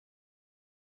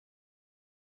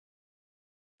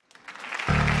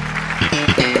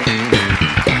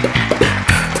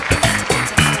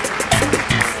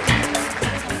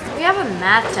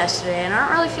math test today, and I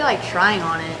don't really feel like trying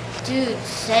on it. Dude,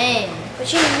 same.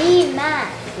 But you need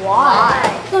math.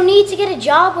 Why? You'll need to get a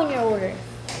job when you're older.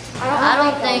 I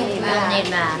don't think we'll need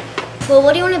math. Well,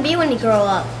 what do you want to be when you grow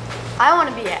up? I want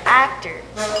to be an actor.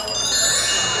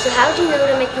 So how do you know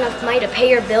to make enough money to pay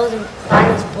your bills and buy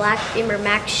those black Timber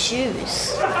Max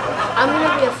shoes? I'm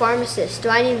gonna be a pharmacist. Do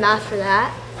I need math for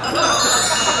that?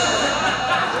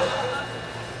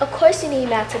 Of course you need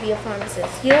math to be a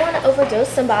pharmacist. You don't want to overdose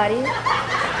somebody.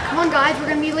 Come on, guys, we're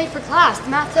gonna be late for class. The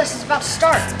math test is about to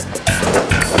start.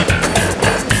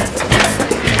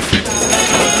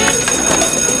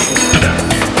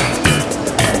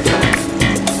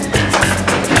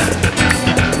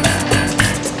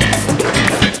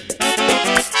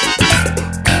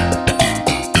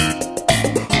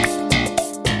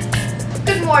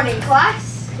 Good morning,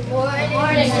 class. Good morning.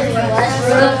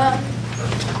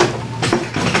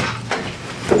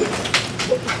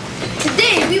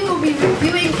 Today we will be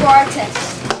reviewing for our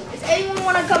test. Does anyone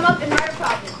want to come up and write a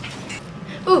problem?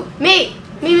 Ooh, me.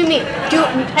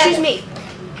 Choose me.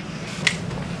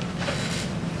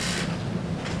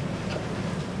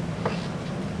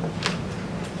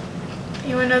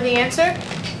 Anyone know the answer?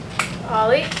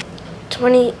 Ollie?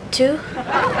 22.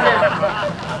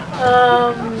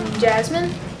 Jasmine?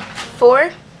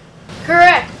 4.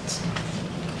 Correct.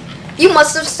 You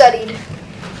must have studied.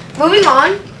 Moving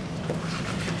on.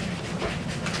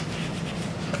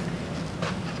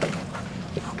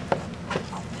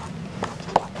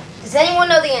 Does anyone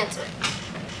know the answer?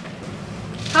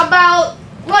 How about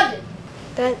London?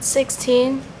 That's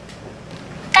 16.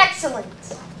 Excellent.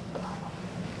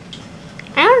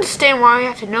 I don't understand why I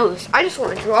have to know this. I just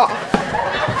want to draw.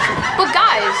 But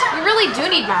guys, we really do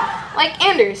need math. Like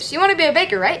Anders, you want to be a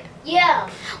baker, right? Yeah.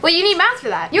 Well, you need math for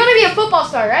that. You want to be a football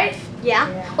star, right?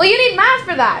 Yeah. Well, you need math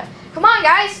for that. Come on,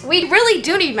 guys. We really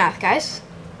do need math, guys.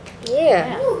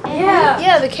 Yeah.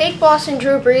 Yeah. The Cake Boss and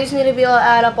Drew Brees need to be able to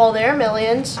add up all their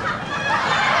millions.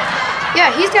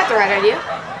 Yeah, he's got the right idea.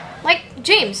 Like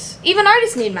James, even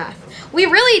artists need math. We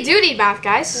really do need math,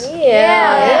 guys.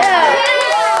 Yeah.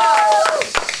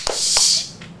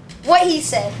 What he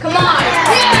said. Come on.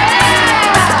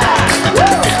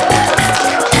 Woo!